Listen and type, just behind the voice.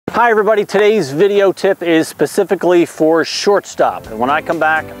Hi everybody, today's video tip is specifically for shortstop. And when I come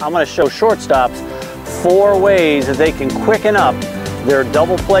back, I'm going to show shortstops 4 ways that they can quicken up their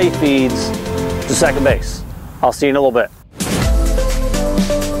double play feeds to second base. I'll see you in a little bit.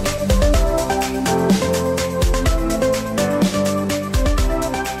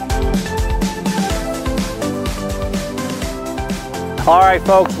 All right,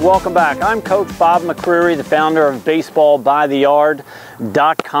 folks, welcome back. I'm Coach Bob McCreary, the founder of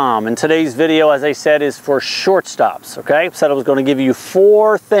BaseballByTheYard.com. And today's video, as I said, is for shortstops, okay? I said I was going to give you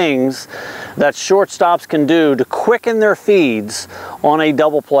 4 things that shortstops can do to quicken their feeds on a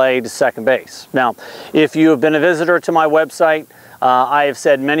double play to second base. Now, if you have been a visitor to my website, I have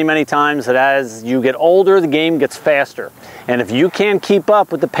said many times that as you get older, the game gets faster. And if you can't keep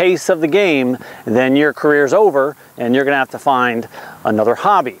up with the pace of the game, then your career's over and you're going to have to find another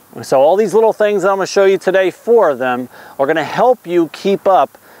hobby. So all these little things that I'm going to show you today, 4 of them, are going to help you keep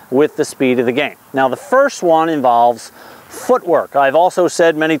up with the speed of the game. Now, the first one involves footwork. I've also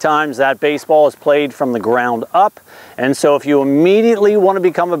said many times that baseball is played from the ground up. And so if you immediately want to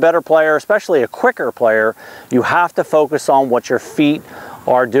become a better player, especially a quicker player, you have to focus on what your feet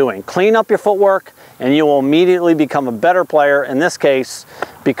are doing. Clean up your footwork and you will immediately become a better player. In this case,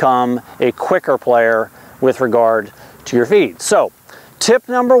 become a quicker player with regard to your feet. So tip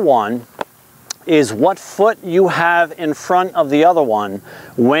number 1 is what foot you have in front of the other one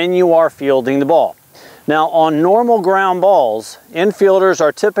when you are fielding the ball. Now, on normal ground balls, infielders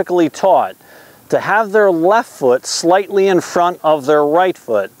are typically taught to have their left foot slightly in front of their right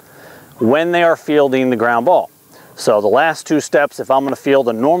foot when they are fielding the ground ball. So the last 2 steps, if I'm going to field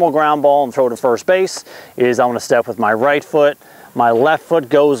a normal ground ball and throw to first base, is I'm going to step with my right foot. My left foot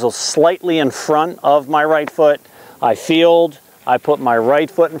goes slightly in front of my right foot. I field, I put my right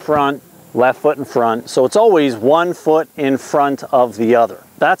foot in front, left foot in front. So it's always 1 foot in front of the other.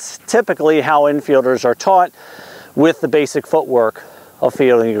 That's typically how infielders are taught with the basic footwork of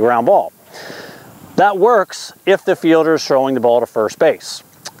fielding a ground ball. That works if the fielder is throwing the ball to first base.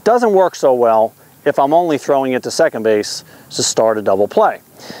 Doesn't work so well if I'm only throwing it to second base to start a double play.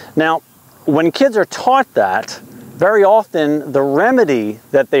 Now, when kids are taught that, very often the remedy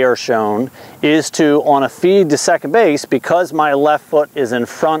that they are shown is to, on a feed to second base, because my left foot is in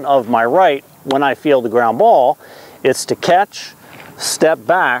front of my right when I field the ground ball, it's to catch, step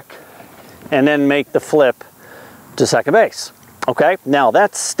back, and then make the flip to second base. Okay, now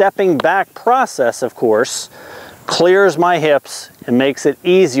that stepping back process, of course, clears my hips and makes it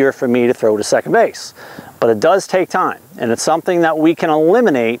easier for me to throw to second base. But it does take time, and it's something that we can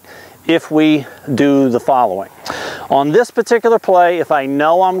eliminate if we do the following. On this particular play, if I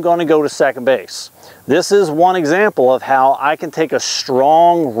know I'm going to go to second base, this is one example of how I can take a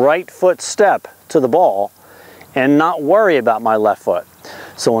strong right foot step to the ball and not worry about my left foot.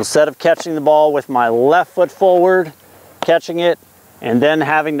 So instead of catching the ball with my left foot forward, catching it, and then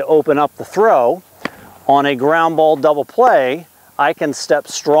having to open up the throw, on a ground ball double play, I can step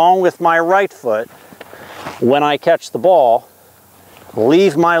strong with my right foot when I catch the ball,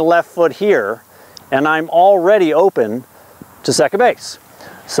 leave my left foot here, and I'm already open to second base.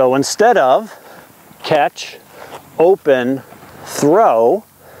 So instead of catch, open, throw,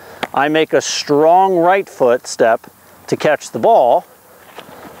 I make a strong right foot step to catch the ball.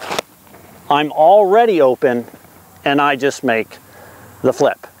 I'm already open, and I just make the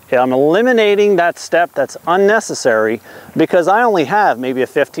flip. I'm eliminating that step that's unnecessary because I only have maybe a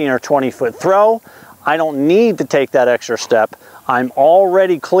 15 or 20 foot throw. I don't need to take that extra step. I'm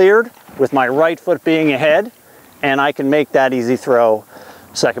already cleared with my right foot being ahead, and I can make that easy throw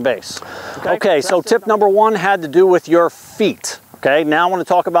second base. Okay, so tip number 1 had to do with your feet. Okay, now I want to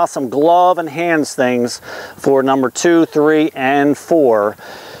talk about some glove and hands things for number 2, 3, and 4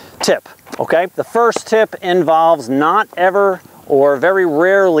 tip. Okay, the first tip involves not ever or very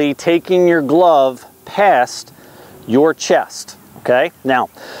rarely taking your glove past your chest. Okay, now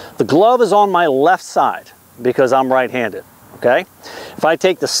the glove is on my left side because I'm right-handed. Okay, if I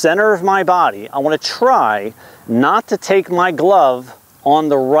take the center of my body, I want to try not to take my glove on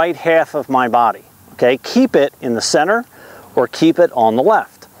the right half of my body. Okay, keep it in the center or keep it on the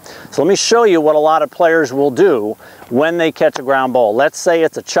left. So let me show you what a lot of players will do when they catch a ground ball. Let's say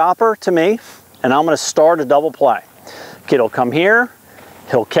it's a chopper to me, and I'm going to start a double play. Kid will come here,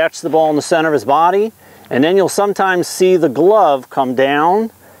 he'll catch the ball in the center of his body, and then you'll sometimes see the glove come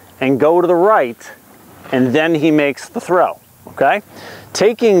down and go to the right, and then he makes the throw. Okay?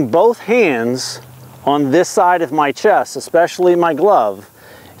 Taking both hands on this side of my chest, especially my glove,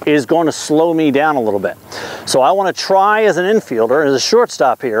 is going to slow me down a little bit. So I want to try as an infielder, as a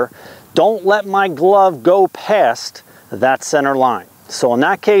shortstop here, don't let my glove go past that center line. So in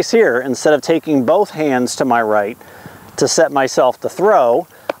that case here, instead of taking both hands to my right to set myself to throw,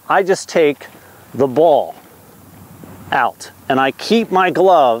 I just take the ball out and I keep my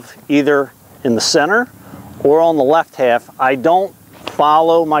glove either in the center or on the left half. I don't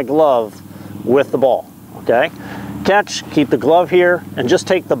follow my glove with the ball, okay? Catch, keep the glove here, and just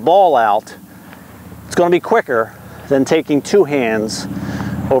take the ball out. It's going to be quicker than taking two hands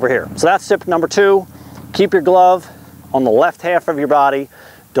over here. So that's tip number 2. Keep your glove on the left half of your body.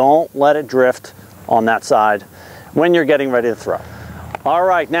 Don't let it drift on that side when you're getting ready to throw. All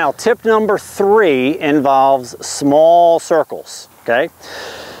right, now tip number 3 involves small circles, okay?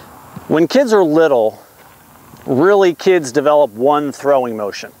 When kids are little, really kids develop one throwing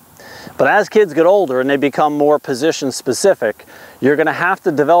motion. But as kids get older and they become more position specific, you're going to have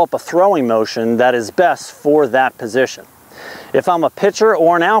to develop a throwing motion that is best for that position. If I'm a pitcher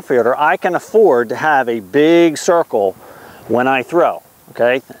or an outfielder, I can afford to have a big circle when I throw.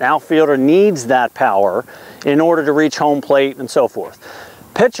 Okay? An outfielder needs that power in order to reach home plate and so forth.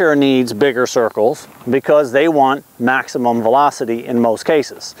 Pitcher needs bigger circles because they want maximum velocity in most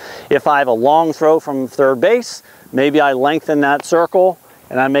cases. If I have a long throw from third base, maybe I lengthen that circle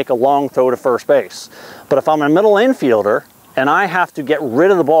and I make a long throw to first base. But if I'm a middle infielder and I have to get rid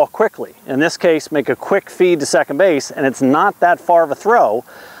of the ball quickly, in this case make a quick feed to second base, and it's not that far of a throw,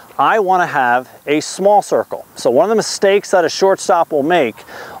 I want to have a small circle. So one of the mistakes that a shortstop will make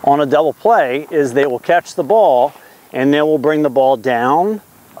on a double play is they will catch the ball and they will bring the ball down,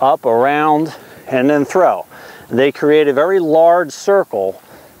 up, around, and then throw. They create a very large circle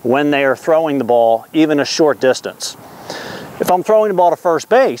when they are throwing the ball, even a short distance. If I'm throwing the ball to first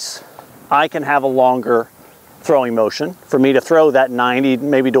base, I can have a longer throwing motion for me to throw that 90,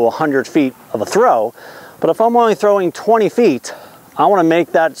 maybe to 100 feet of a throw. But if I'm only throwing 20 feet, I want to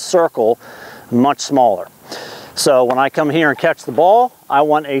make that circle much smaller. So when I come here and catch the ball, I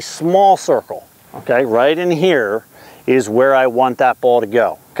want a small circle. Okay, right in here is where I want that ball to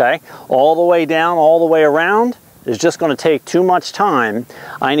go. Okay, all the way down, all the way around is just going to take too much time.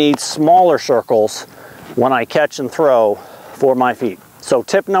 I need smaller circles when I catch and throw for my feet. So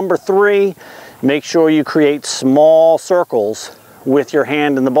tip number 3, make sure you create small circles with your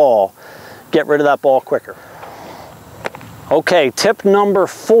hand and the ball. Get rid of that ball quicker. Okay, tip number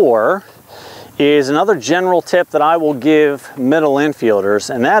 4 is another general tip that I will give middle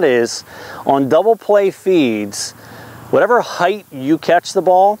infielders, and that is on double play feeds, whatever height you catch the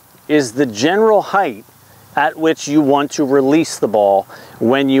ball is the general height at which you want to release the ball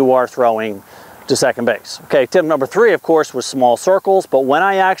when you are throwing to second base. Okay, tip number 3, of course, was small circles, but when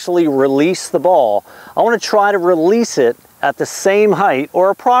I actually release the ball, I want to try to release it at the same height or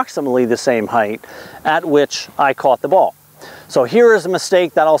approximately the same height at which I caught the ball. So here is a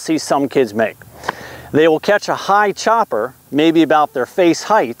mistake that I'll see some kids make. They will catch a high chopper, maybe about their face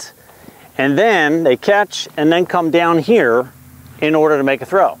height, and then they catch and then come down here in order to make a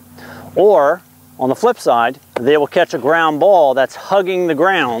throw. Or on the flip side, they will catch a ground ball that's hugging the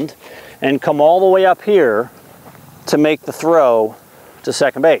ground and come all the way up here to make the throw to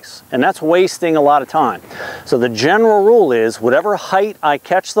second base. And that's wasting a lot of time. So the general rule is whatever height I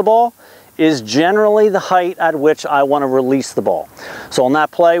catch the ball is generally the height at which I want to release the ball. So on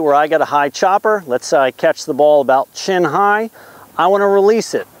that play where I get a high chopper, let's say I catch the ball about chin high, I want to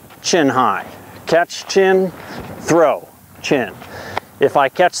release it chin high. Catch, chin, throw, chin. If I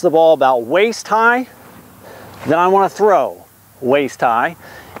catch the ball about waist high, then I want to throw waist high.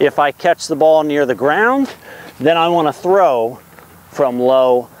 If I catch the ball near the ground, then I want to throw from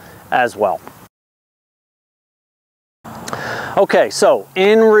low as well. Okay, so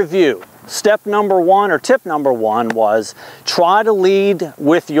in review, step number 1 or tip number 1 was try to lead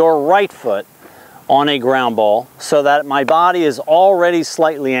with your right foot on a ground ball so that my body is already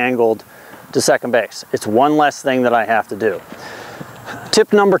slightly angled to second base. It's one less thing that I have to do.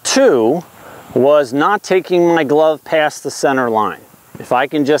 Tip number 2 was not taking my glove past the center line. If I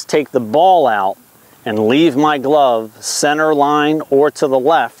can just take the ball out and leave my glove center line or to the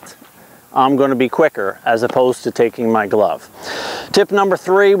left, I'm going to be quicker as opposed to taking my glove. Tip number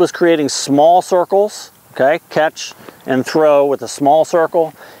 3 was creating small circles. Okay, catch and throw with a small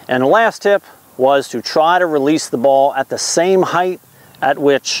circle. And the last tip was to try to release the ball at the same height at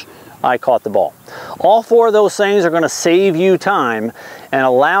which I caught the ball. All 4 of those things are going to save you time and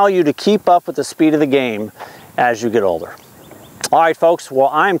allow you to keep up with the speed of the game as you get older. All right, folks, well,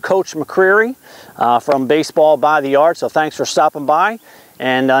 I'm Coach McCreary from Baseball by the Yard, so thanks for stopping by.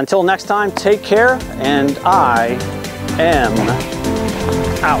 And until next time, take care, and I am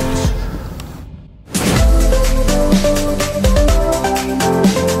out.